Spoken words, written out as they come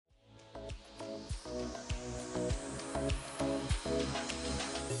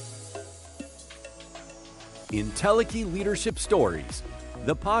Entelechy Leadership Stories,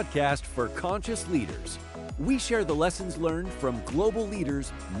 the podcast for conscious leaders. We share the lessons learned from global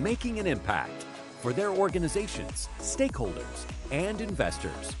leaders making an impact for their organizations, stakeholders, and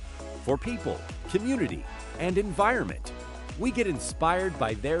investors. For people, community, and environment, we get inspired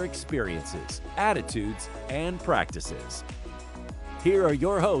by their experiences, attitudes, and practices. Here are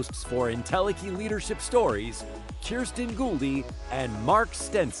your hosts for Entelechy Leadership Stories, Kirsten Gouldy and Mark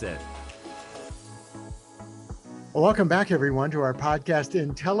Stenson. Well, welcome back, everyone, to our podcast,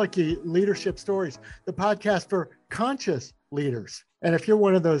 Entelechy Leadership Stories, the podcast for conscious leaders. And if you're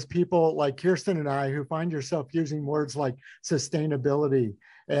one of those people like Kirsten and I who find yourself using words like sustainability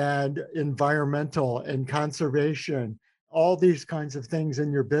and environmental and conservation, all these kinds of things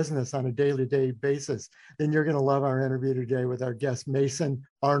in your business on a day-to-day basis, then you're going to love our interview today with our guest, Mason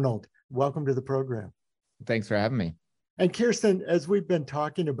Arnold. Welcome to the program. Thanks for having me. And Kirsten, as we've been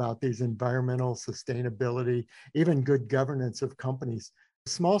talking about these environmental sustainability, even good governance of companies,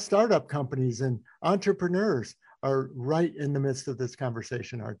 small startup companies and entrepreneurs are right in the midst of this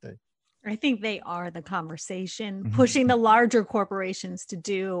conversation, aren't they? I think they are the conversation, pushing the larger corporations to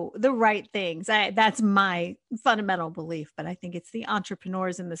do the right things. That's my fundamental belief, but I think it's the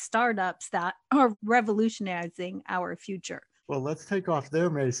entrepreneurs and the startups that are revolutionizing our future. Well, let's take off there,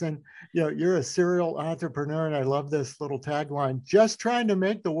 Mason. You know, you're a serial entrepreneur, and I love this little tagline, just trying to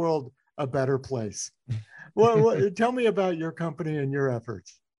make the world a better place. Well, tell me about your company and your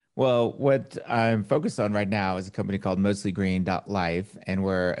efforts. Well, what I'm focused on right now is a company called mostlygreen.life, and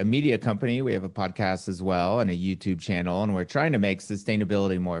we're a media company. We have a podcast as well and a YouTube channel, and we're trying to make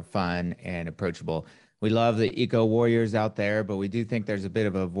sustainability more fun and approachable. We love the eco warriors out there, but we do think there's a bit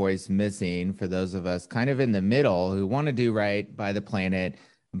of a voice missing for those of us kind of in the middle who want to do right by the planet,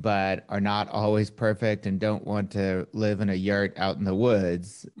 but are not always perfect and don't want to live in a yurt out in the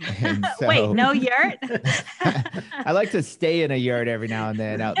woods. And so, wait, no yurt? I like to stay in a yurt every now and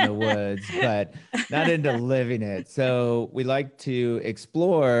then out in the woods, but not into living it. So we like to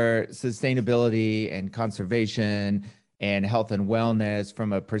explore sustainability and conservation and health and wellness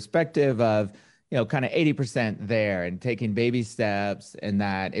from a perspective of, you know, kind of 80% there and taking baby steps, and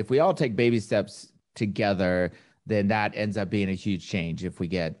that if we all take baby steps together, then that ends up being a huge change if we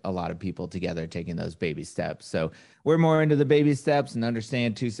get a lot of people together taking those baby steps. So we're more into the baby steps and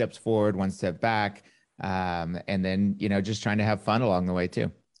understand 2 steps forward, 1 step back. And then, you know, just trying to have fun along the way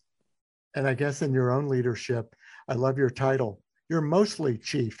too. And I guess in your own leadership, I love your title. You're mostly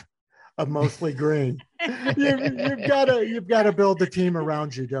chief of Mostly Green. You've got to build the team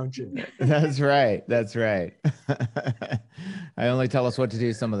around you, don't you? That's right. That's right. I only tell us what to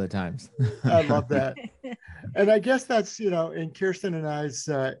do some of the times. I love that. And I guess that's, you know, in Kirsten and I's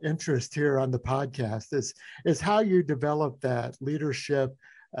interest here on the podcast is how you develop that leadership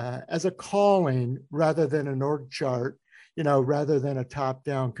as a calling rather than an org chart, you know, rather than a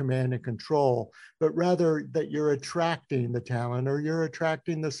top-down command and control, but rather that you're attracting the talent or you're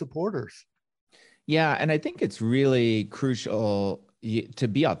attracting the supporters. Yeah, and I think it's really crucial to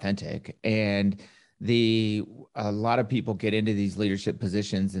be authentic. And a lot of people get into these leadership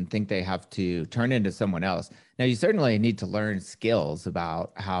positions and think they have to turn into someone else. Now, you certainly need to learn skills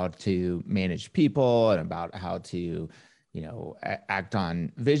about how to manage people and about how to, you know, act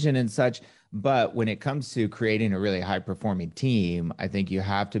on vision and such. But when it comes to creating a really high-performing team, I think you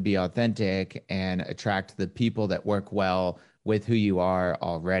have to be authentic and attract the people that work well with who you are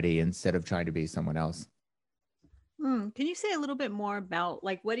already instead of trying to be someone else. Can you say a little bit more about,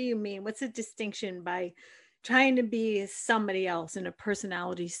 like, what do you mean? What's the distinction by trying to be somebody else in a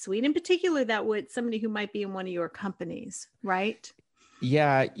personality suite, in particular that would somebody who might be in one of your companies, right?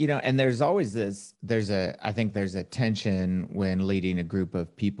 Yeah, you know, and there's always I think there's a tension when leading a group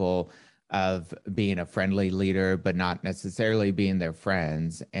of people of being a friendly leader, but not necessarily being their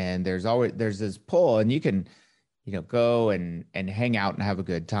friends. And there's this pull, and you can, you know, go and hang out and have a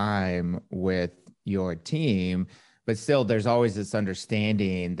good time with your team, but still there's always this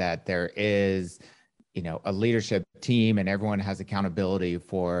understanding that there is, you know, a leadership team and everyone has accountability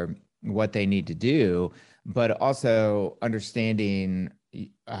for what they need to do, but also understanding,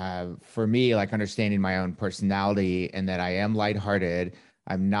 for me, like understanding my own personality and that I am lighthearted.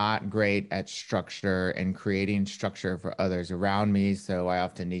 I'm not great at structure and creating structure for others around me. So I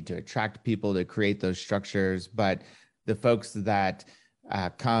often need to attract people to create those structures. But the folks that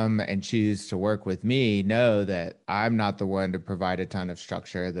come and choose to work with me know that I'm not the one to provide a ton of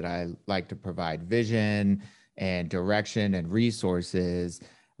structure, that I like to provide vision and direction and resources.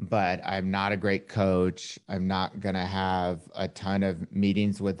 But I'm not a great coach. I'm not going to have a ton of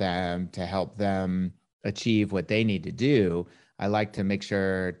meetings with them to help them achieve what they need to do. I like to make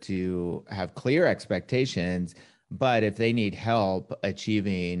sure to have clear expectations. But if they need help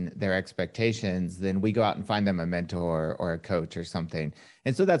achieving their expectations, then we go out and find them a mentor or a coach or something.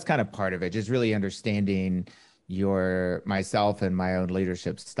 And so that's kind of part of it, just really understanding myself and my own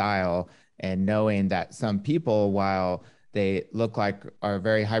leadership style, and knowing that some people, while they look like are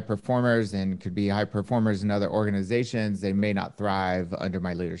very high performers and could be high performers in other organizations, they may not thrive under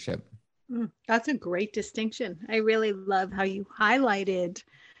my leadership. That's a great distinction. I really love how you highlighted,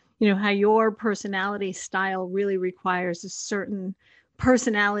 how your personality style really requires a certain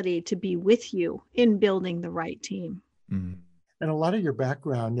personality to be with you in building the right team. Mm-hmm. And a lot of your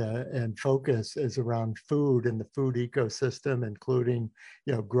background and focus is around food and the food ecosystem, including,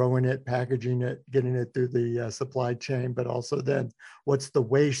 growing it, packaging it, getting it through the supply chain, but also then what's the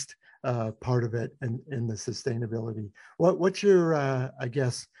waste part of it and in the sustainability. What's your,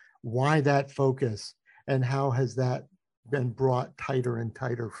 why that focus, and how has that been brought tighter and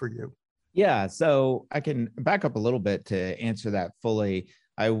tighter for you? Yeah, so I can back up a little bit to answer that fully.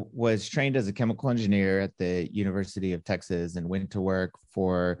 I was trained as a chemical engineer at the University of Texas and went to work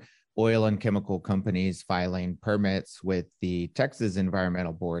for oil and chemical companies filing permits with the Texas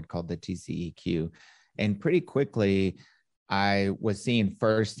Environmental Board called the TCEQ. And pretty quickly, I was seeing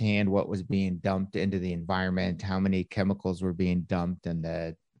firsthand what was being dumped into the environment, how many chemicals were being dumped, and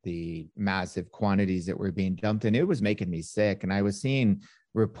the massive quantities that were being dumped. And it was making me sick. And I was seeing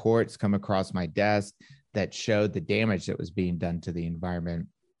reports come across my desk that showed the damage that was being done to the environment.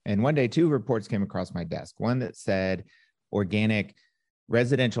 And one day, 2 reports came across my desk. One that said organic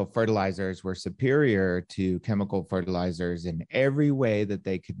residential fertilizers were superior to chemical fertilizers in every way that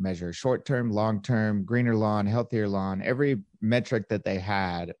they could measure: short-term, long-term, greener lawn, healthier lawn. Every metric that they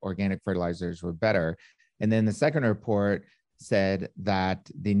had, organic fertilizers were better. And then the second report said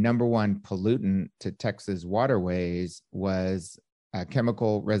that the number one pollutant to Texas waterways was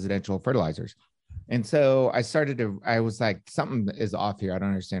chemical residential fertilizers. And so I was like, something is off here. I don't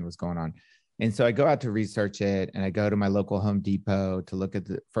understand what's going on. And so I go out to research it, and I go to my local Home Depot to look at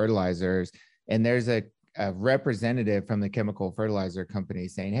the fertilizers. And there's a representative from the chemical fertilizer company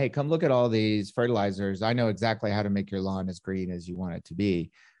saying, hey, come look at all these fertilizers. I know exactly how to make your lawn as green as you want it to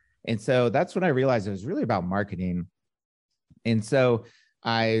be. And so that's when I realized it was really about marketing. And so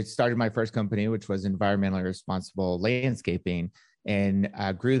I started my first company, which was Environmentally Responsible Landscaping, and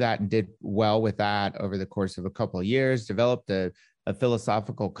grew that and did well with that over the course of a couple of years, developed a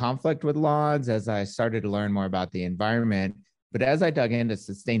philosophical conflict with lawns as I started to learn more about the environment. But as I dug into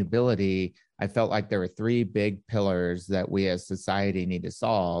sustainability, I felt like there were 3 big pillars that we as society need to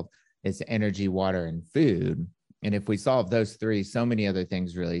solve. It's energy, water, and food. And if we solve those 3, so many other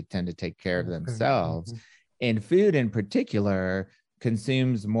things really tend to take care of themselves. Mm-hmm. And food in particular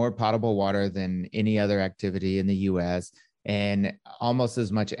consumes more potable water than any other activity in the US, and almost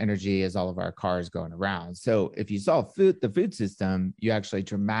as much energy as all of our cars going around. So if you solve the food system, you actually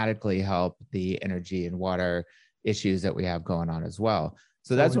dramatically help the energy and water issues that we have going on as well.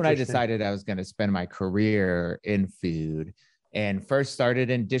 So that's when I decided I was going to spend my career in food, and first started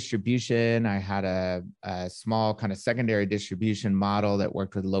in distribution. I had a small kind of secondary distribution model that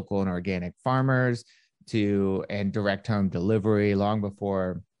worked with local and organic farmers and direct home delivery long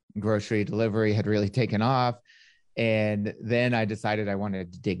before grocery delivery had really taken off. And then I decided I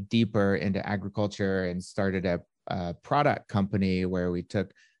wanted to dig deeper into agriculture and started a product company where we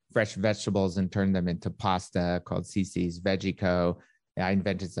took fresh vegetables and turned them into pasta called CC's Veggie Co. I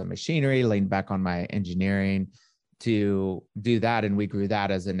invented some machinery, leaned back on my engineering to do that. And we grew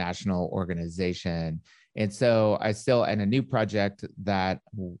that as a national organization. And so and a new project that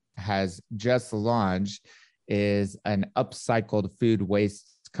has just launched is an upcycled food waste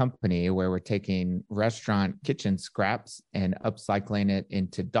company where we're taking restaurant kitchen scraps and upcycling it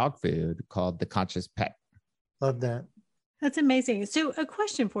into dog food called The Conscious Pet. Love that. That's amazing. So a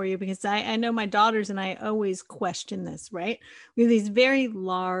question for you, because I know my daughters and I always question this, right? We have these very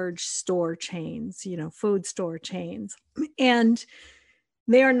large store chains, food store chains, and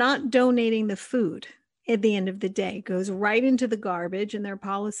they are not donating the food. At the end of the day, it goes right into the garbage, and their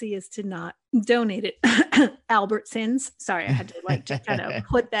policy is to not donate it. Albertsons. Sorry, I had to just kind of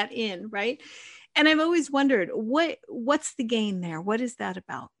put that in, right? And I've always wondered, what's the gain there? What is that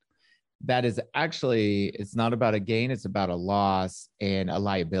about? That is actually, it's not about a gain, it's about a loss and a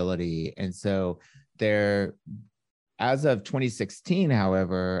liability. And so as of 2016,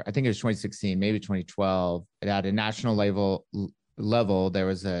 however, I think it was 2016, maybe 2012, at a national level, there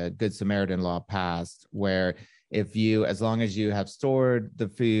was a Good Samaritan law passed where as long as you have stored the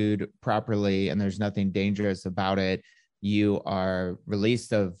food properly and there's nothing dangerous about it, you are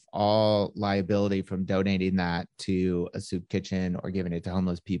released of all liability from donating that to a soup kitchen or giving it to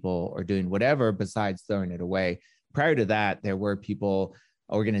homeless people or doing whatever besides throwing it away. Prior to that, there were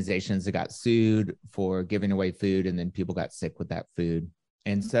organizations that got sued for giving away food, and then people got sick with that food.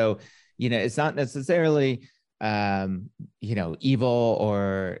 And so, it's not necessarily, evil,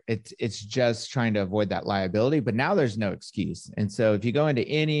 or it's just trying to avoid that liability. But now there's no excuse. And so if you go into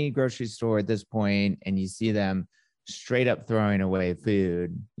any grocery store at this point and you see them straight up throwing away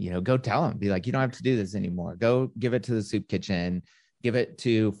food, go tell them, be like, you don't have to do this anymore. Go give it to the soup kitchen, give it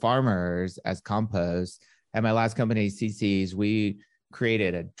to farmers as compost. At my last company, CC's, we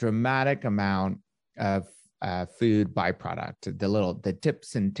created a dramatic amount of food byproduct, the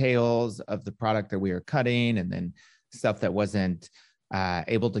tips and tails of the product that we were cutting, and then stuff that wasn't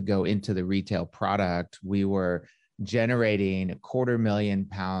able to go into the retail product. We were generating 250,000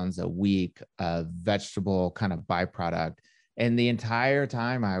 pounds a week of vegetable kind of byproduct. And the entire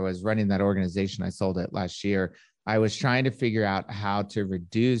time I was running that organization, I sold it last year, I was trying to figure out how to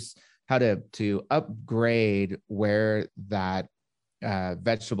upgrade where that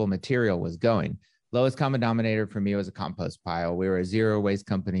vegetable material was going. Lowest common denominator for me was a compost pile. We were a zero waste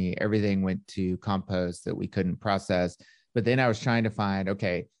company. Everything went to compost that we couldn't process. But then I was trying to find,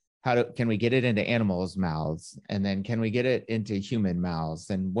 okay, can we get it into animals' mouths? And then can we get it into human mouths?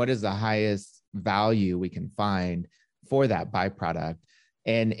 And what is the highest value we can find for that byproduct?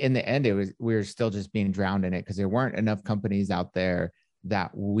 And in the end, we were still just being drowned in it because there weren't enough companies out there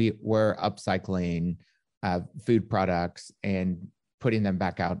that we were upcycling food products and putting them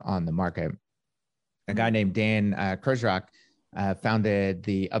back out on the market. A guy named Dan Kersrock founded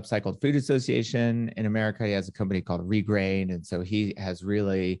the Upcycled Food Association in America. He has a company called Regrain. And so he has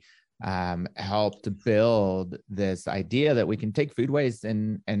really helped build this idea that we can take food waste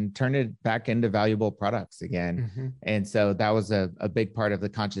and turn it back into valuable products again. Mm-hmm. And so that was a big part of the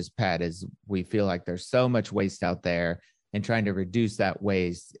Conscious Pet, is we feel like there's so much waste out there, and trying to reduce that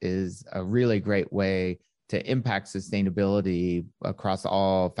waste is a really great way to impact sustainability across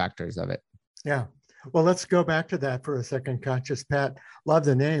all factors of it. Yeah. Well, let's go back to that for a second. Conscious Pet. Love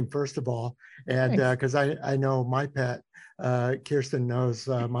the name, first of all. And because I know my pet, Kirsten knows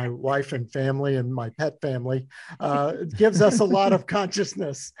my wife and family and my pet family, gives us a lot of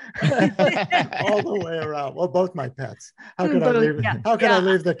consciousness all the way around. Well, both my pets. How could I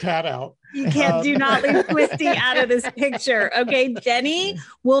leave the cat out? You can't, do not leave Twisty out of this picture. Okay. Jenny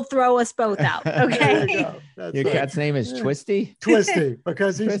will throw us both out. Okay. Your cat's name is Twisty? Twisty,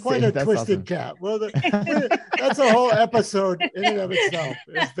 because he's quite a twisted awesome. Cat. Well, that's a whole episode in and of itself.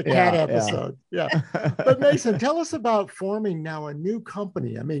 It's the cat episode. Yeah. But Mason, tell us about forming now a new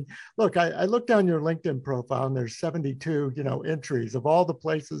company. I mean, look, I looked down your LinkedIn profile and there's 72, entries of all the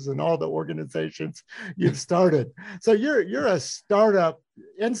places and all the organizations you've started. So you're a startup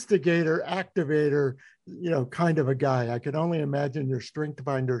instigator, activator, kind of a guy. I can only imagine your Strength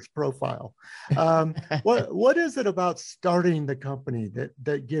Finders profile. What is it about starting the company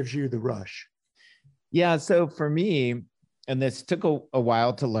that gives you the rush? Yeah. So for me, and this took a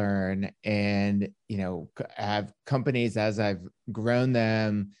while to learn, and, have companies as I've grown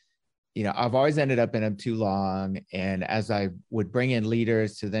them, I've always ended up in them too long. And as I would bring in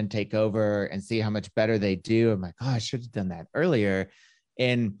leaders to then take over and see how much better they do, I'm like, oh, I should have done that earlier.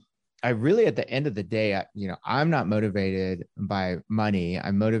 And I really, at the end of the day, I'm not motivated by money.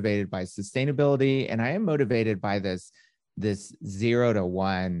 I'm motivated by sustainability, and I am motivated by this 0 to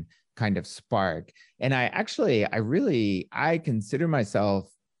 1 kind of spark. And I consider myself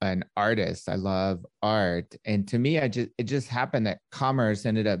an artist. I love art. And to me, it just happened that commerce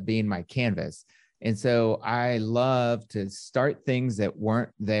ended up being my canvas. And so I love to start things that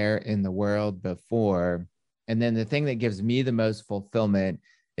weren't there in the world before. And then the thing that gives me the most fulfillment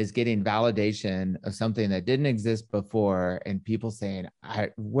is getting validation of something that didn't exist before, and people saying,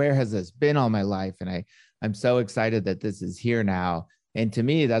 where has this been all my life? And I'm so excited that this is here now. And to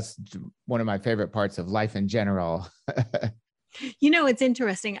me, that's one of my favorite parts of life in general. It's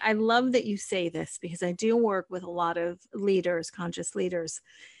interesting. I love that you say this, because I do work with a lot of leaders, conscious leaders,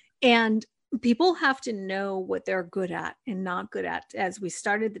 and people have to know what they're good at and not good at, as we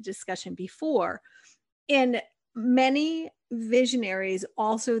started the discussion before. And many visionaries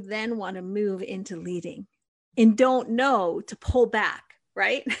also then want to move into leading and don't know to pull back,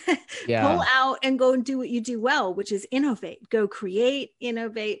 right? Yeah. Pull out and go and do what you do well, which is innovate, go create,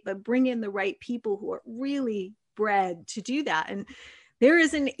 innovate, but bring in the right people who are really bred to do that. And there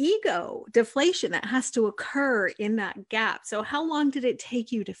is an ego deflation that has to occur in that gap. So how long did it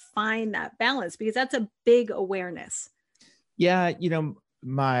take you to find that balance? Because that's a big awareness. Yeah.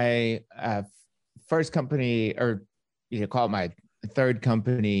 My first company, or call it my third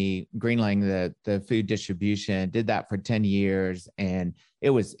company, Greenling, the food distribution. Did that for 10 years, and it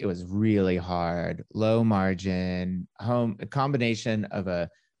was really hard, low margin, a combination of a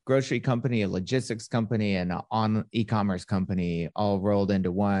grocery company, a logistics company, and an on e-commerce company all rolled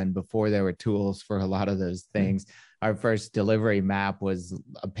into one before there were tools for a lot of those things. Our first delivery map was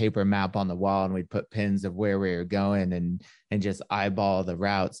a paper map on the wall, and we'd put pins of where we were going and just eyeball the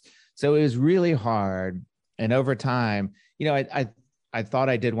routes. So it was really hard. And over time, I thought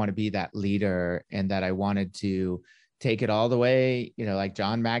I did want to be that leader, and that I wanted to take it all the way, like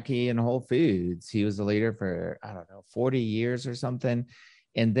John Mackey in Whole Foods. He was a leader for, 40 years or something.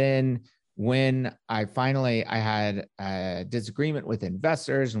 And then when I had a disagreement with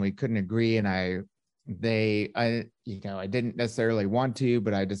investors and we couldn't agree, and I didn't necessarily want to,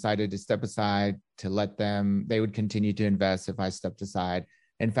 but I decided to step aside to let they would continue to invest if I stepped aside,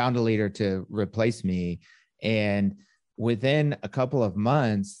 and found a leader to replace me. And within a couple of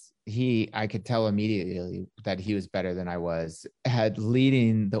months, I could tell immediately that he was better than I was at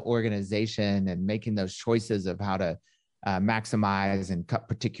leading the organization and making those choices of how to maximize and cut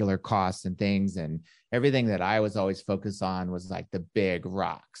particular costs and things. And everything that I was always focused on was like the big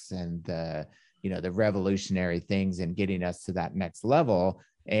rocks and the revolutionary things and getting us to that next level.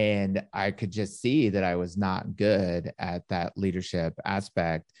 And I could just see that I was not good at that leadership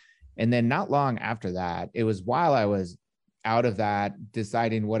aspect. And then not long after that, it was while I was out of that,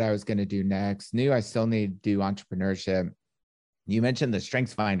 deciding what I was going to do next, knew I still need to do entrepreneurship. You mentioned the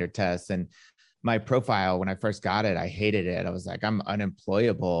StrengthsFinder test, and my profile, when I first got it, I hated it. I was like, I'm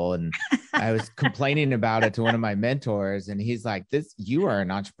unemployable. And I was complaining about it to one of my mentors. And he's like, you are an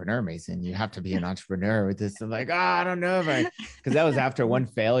entrepreneur, Mason. You have to be an entrepreneur with this. I'm like, I don't know because that was after one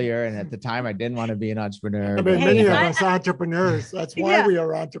failure. And at the time I didn't want to be an entrepreneur. I mean, many of us entrepreneurs, that's why we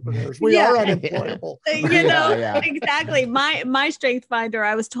are entrepreneurs. We are unemployable. Exactly. My StrengthsFinder,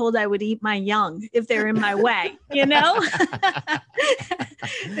 I was told I would eat my young if they're in my way,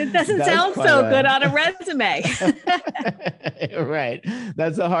 It doesn't sound so good on a resume. Right.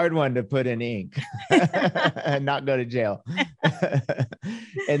 That's a hard one to put in ink and not go to jail.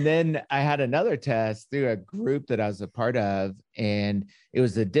 And then I had another test through a group that I was a part of, and it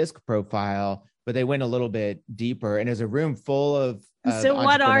was a DISC profile, but they went a little bit deeper, and it was a room full of so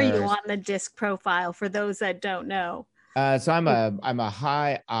what are you on the DISC profile for those that don't know? So I'm a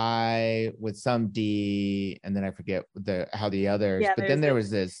high I with some D, and then I forget how the others, but then there was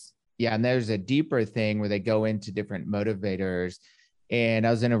this, and there's a deeper thing where they go into different motivators. And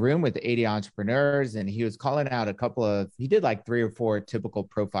I was in a room with 80 entrepreneurs, and he was calling out he did like 3 or 4 typical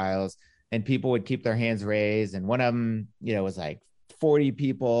profiles, and people would keep their hands raised. And one of them, was like 40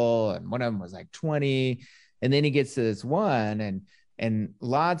 people, and one of them was like 20. And then he gets to this one, and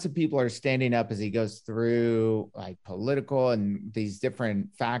lots of people are standing up as he goes through like political and these different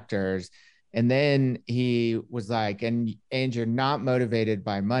factors. And then he was like, and you're not motivated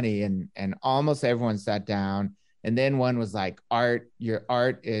by money. And almost everyone sat down. And then one was like, your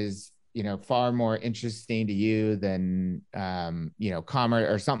art is, far more interesting to you than, commerce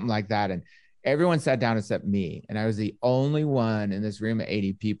or something like that. And everyone sat down except me. And I was the only one in this room of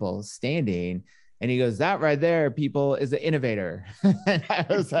 80 people standing. And he goes, that right there, people, is an innovator. And I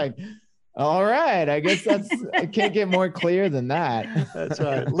was like, all right, I guess I can't get more clear than that. That's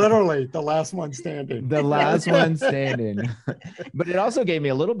right. Literally the last one standing. The last one standing. But it also gave me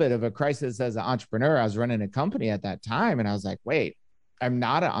a little bit of a crisis as an entrepreneur. I was running a company at that time, and I was like, wait, I'm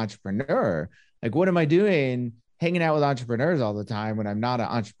not an entrepreneur. Like, what am I doing hanging out with entrepreneurs all the time when I'm not an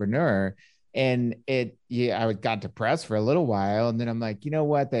entrepreneur? And I got depressed for a little while. And then I'm like, you know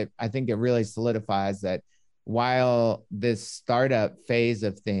what, that I think it really solidifies that while this startup phase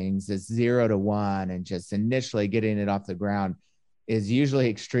of things is 0 to 1 and just initially getting it off the ground is usually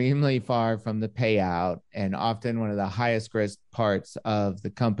extremely far from the payout and often one of the highest risk parts of the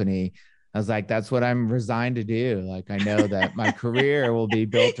company. I was like, that's what I'm resigned to do. Like, I know that my career will be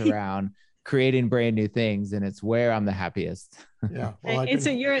built around creating brand new things, and it's where I'm the happiest. Yeah. Well,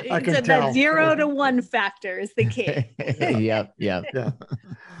 that 0 to 1 factor is the key. Yep. Yeah.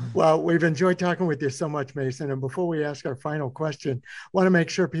 Well, we've enjoyed talking with you so much, Mason. And before we ask our final question, want to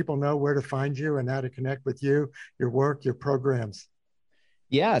make sure people know where to find you and how to connect with you, your work, your programs.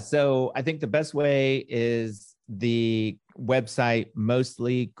 Yeah. So I think the best way is the website,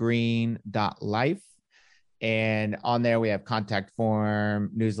 mostlygreen.life. And on there, we have contact form,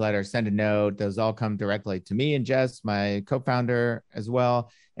 newsletter, send a note. Those all come directly to me and Jess, my co-founder as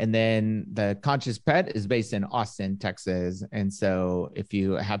well. And then the Conscious Pet is based in Austin, Texas. And so if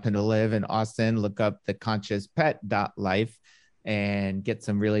you happen to live in Austin, look up the consciouspet.life and get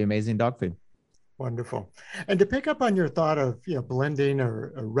some really amazing dog food. Wonderful. And to pick up on your thought of blending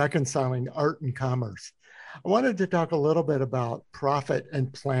or reconciling art and commerce, I wanted to talk a little bit about profit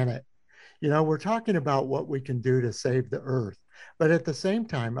and planet. We're talking about what we can do to save the earth, but at the same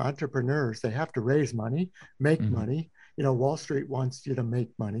time, entrepreneurs, they have to raise money, make money. Wall Street wants you to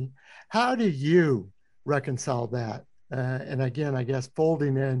make money. How do you reconcile that? And again, I guess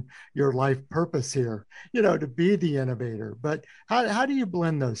folding in your life purpose here, to be the innovator. But how do you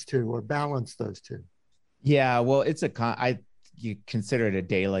blend those two or balance those two? Yeah, well, you consider it a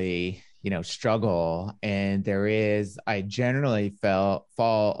daily, struggle. And I generally fall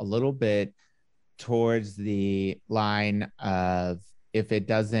a little bit towards the line of, if it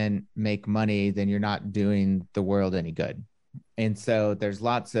doesn't make money, then you're not doing the world any good. And so there's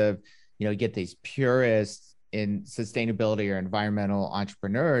lots of, you get these purists in sustainability or environmental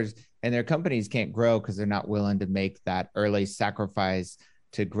entrepreneurs, and their companies can't grow because they're not willing to make that early sacrifice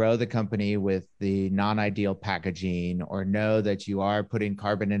to grow the company with the non-ideal packaging, or know that you are putting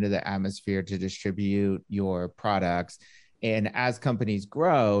carbon into the atmosphere to distribute your products. And as companies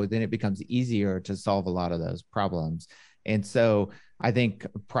grow, then it becomes easier to solve a lot of those problems. And so I think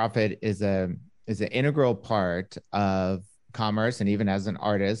profit is an integral part of commerce. And even as an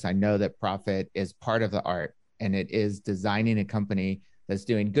artist, I know that profit is part of the art, and it is designing a company that's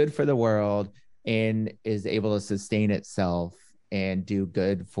doing good for the world and is able to sustain itself and do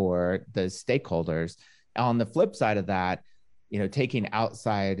good for the stakeholders. On the flip side of that, taking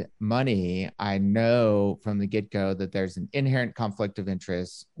outside money, I know from the get-go that there's an inherent conflict of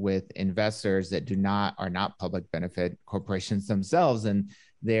interest with investors that are not public benefit corporations themselves, and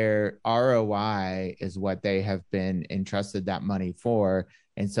their ROI is what they have been entrusted that money for.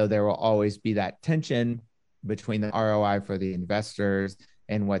 And so there will always be that tension between the ROI for the investors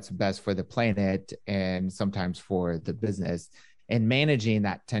and what's best for the planet, and sometimes for the business. And managing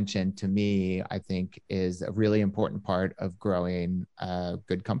that tension, to me, I think, is a really important part of growing a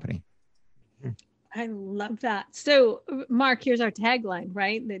good company. I love that. So, Mark, here's our tagline,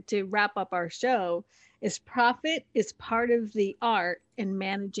 right? That to wrap up our show is profit is part of the art in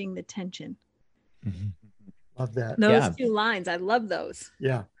managing the tension. Love that. Those two lines. I love those.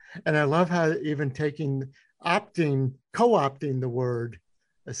 Yeah. And I love how even co-opting the word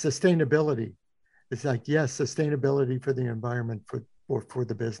sustainability. It's like, yes, sustainability for the environment, for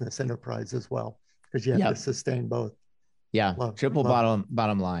the business enterprise as well, because you have to sustain both. Yeah, triple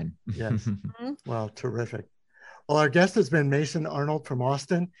bottom line. Yes. Wow, terrific. Well, our guest has been Mason Arnold from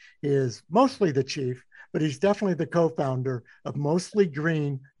Austin. He is mostly the chief, but he's definitely the co-founder of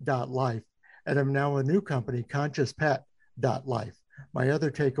mostlygreen.life, and I'm now a new company, consciouspet.life. My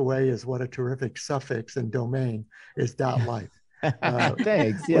other takeaway is what a terrific suffix and domain is .life.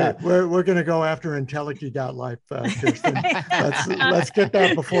 Thanks. Yeah, we're going to go after Entelechy.life, Kirsten. Let's get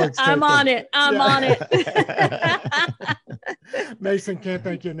that before it's taken. I'm on it. Mason, can't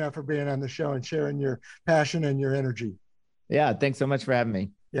thank you enough for being on the show and sharing your passion and your energy. Yeah, thanks so much for having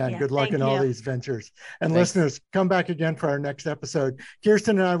me. Yeah, and good luck in all these ventures. And listeners, come back again for our next episode.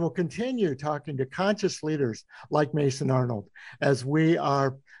 Kirsten and I will continue talking to conscious leaders like Mason Arnold as we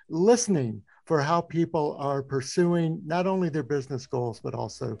are listening for how people are pursuing not only their business goals, but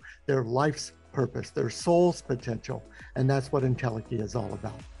also their life's purpose, their soul's potential. And that's what Entelechy is all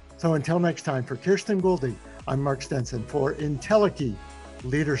about. So until next time, for Kirsten Gouldy, I'm Mark Stenson for Entelechy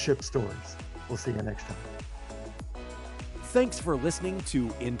Leadership Stories. We'll see you next time. Thanks for listening to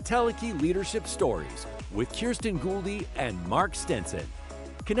Entelechy Leadership Stories with Kirsten Gouldy and Mark Stenson.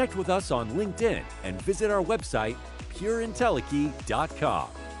 Connect with us on LinkedIn and visit our website, pureentelechy.com.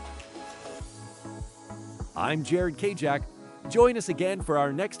 I'm Jared Kajak. Join us again for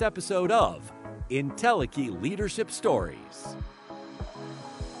our next episode of Entelechy Leadership Stories.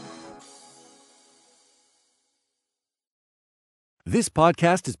 This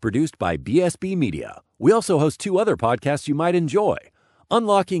podcast is produced by BSB Media. We also host 2 other podcasts you might enjoy: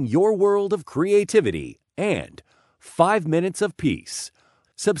 Unlocking Your World of Creativity and 5 Minutes of Peace.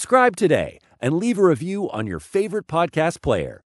 Subscribe today and leave a review on your favorite podcast player.